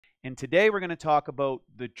And today we're going to talk about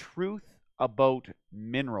the truth about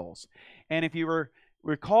minerals. And if you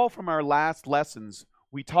recall from our last lessons,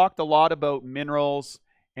 we talked a lot about minerals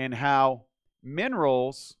and how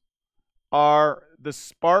minerals are the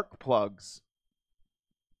spark plugs,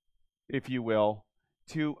 if you will,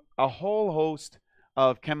 to a whole host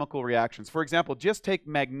of chemical reactions. For example, just take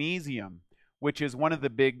magnesium, which is one of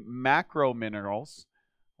the big macro minerals,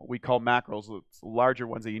 what we call macros, it's the larger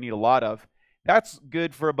ones that you need a lot of. That's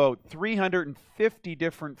good for about 350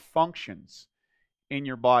 different functions in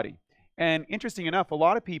your body. And interesting enough, a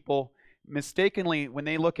lot of people mistakenly, when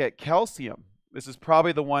they look at calcium, this is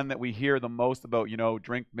probably the one that we hear the most about,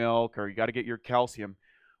 drink milk or you got to get your calcium.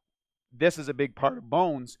 This is a big part of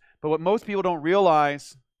bones. But what most people don't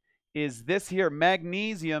realize is this here.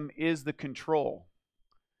 Magnesium is the control.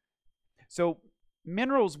 So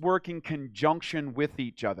minerals work in conjunction with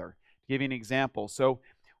each other. To give you an example. So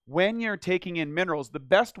when you're taking in minerals, the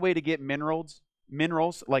best way to get minerals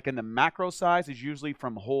like in the macro size is usually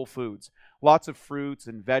from whole foods. Lots of fruits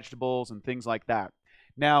and vegetables and things like that.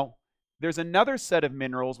 Now, there's another set of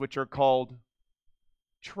minerals which are called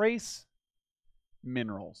trace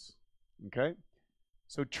minerals. Okay?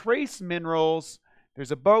 So trace minerals,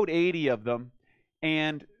 there's about 80 of them,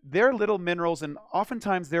 and they're little minerals, and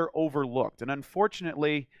oftentimes they're overlooked. And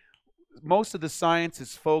unfortunately, most of the science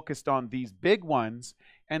is focused on these big ones,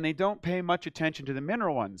 and they don't pay much attention to the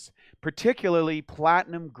mineral ones, particularly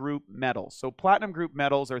platinum group metals. So platinum group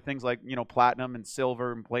metals are things like, platinum and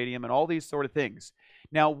silver and palladium and all these sort of things.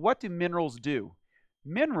 Now, what do minerals do?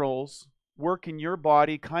 Minerals work in your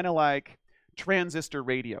body kind of like transistor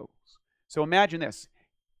radios. So imagine this.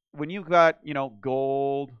 When you've got,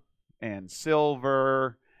 gold and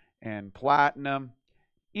silver and platinum,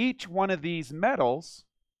 each one of these metals,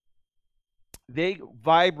 they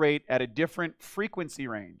vibrate at a different frequency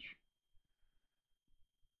range.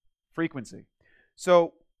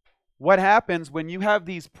 So what happens when you have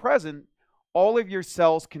these present, all of your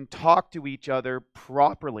cells can talk to each other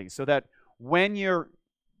properly so that when you're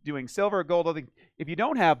doing silver or gold, if you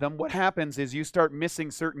don't have them, what happens is you start missing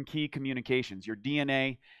certain key communications. Your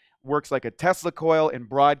DNA works like a Tesla coil and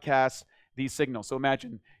broadcasts these signals. So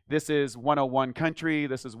imagine this is 101 country,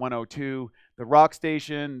 this is 102 the rock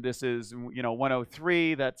station, this is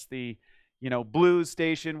 103, that's the blues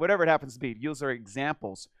station, whatever it happens to be. Those are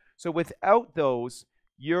examples. So without those,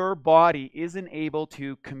 your body isn't able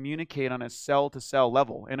to communicate on a cell-to-cell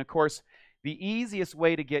level. And of course, the easiest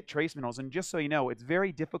way to get trace minerals, and just so you know, it's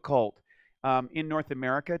very difficult in North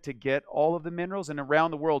America to get all of the minerals, and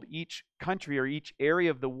around the world, each country or each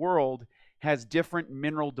area of the world has different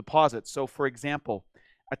mineral deposits. So for example,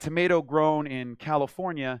 a tomato grown in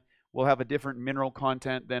California will have a different mineral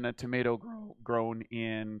content than a tomato grown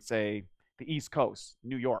in, say, the East Coast,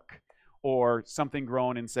 New York. Or something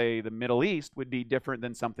grown in, say, the Middle East would be different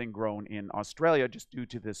than something grown in Australia just due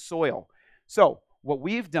to the soil. So what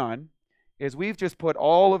we've done is we've just put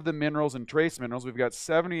all of the minerals and trace minerals. We've got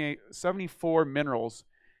 74 minerals.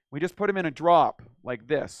 We just put them in a drop like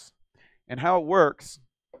this. And how it works,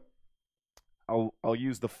 I'll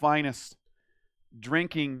use the finest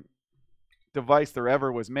drinking device there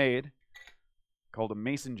ever was made, called a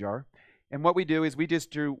mason jar. And what we do is we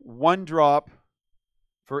just do one drop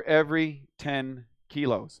for every 10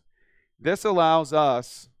 kilos. This allows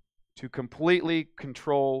us to completely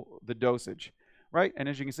control the dosage, right? And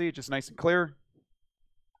as you can see, it's just nice and clear.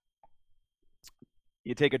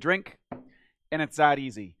 You take a drink, and it's that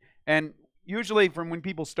easy. And usually from when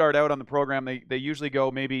people start out on the program, they usually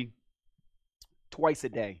go maybe twice a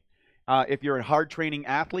day. If you're a hard training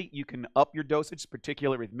athlete, you can up your dosage,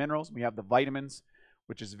 particularly with minerals. We have the vitamins,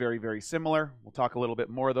 which is very, very similar. We'll talk a little bit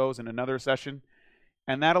more of those in another session.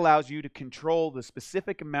 And that allows you to control the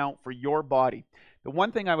specific amount for your body. The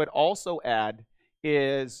one thing I would also add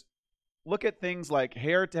is look at things like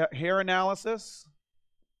hair analysis,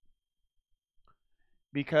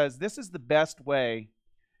 because this is the best way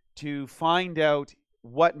to find out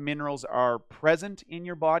what minerals are present in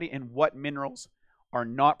your body and what minerals are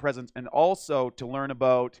not present, and also to learn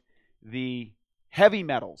about the heavy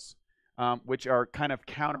metals, which are kind of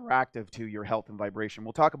counteractive to your health and vibration.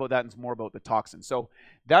 We'll talk about that and some more about the toxins. So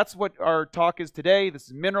that's what our talk is today. This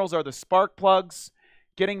minerals are the spark plugs.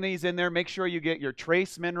 Getting these in there, make sure you get your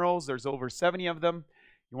trace minerals. There's over 70 of them.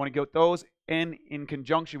 You want to get those in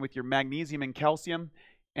conjunction with your magnesium and calcium.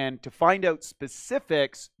 And to find out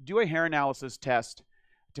specifics, do a hair analysis test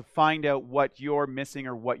to find out what you're missing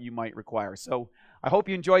or what you might require. So I hope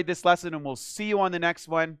you enjoyed this lesson, and we'll see you on the next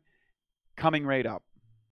one coming right up.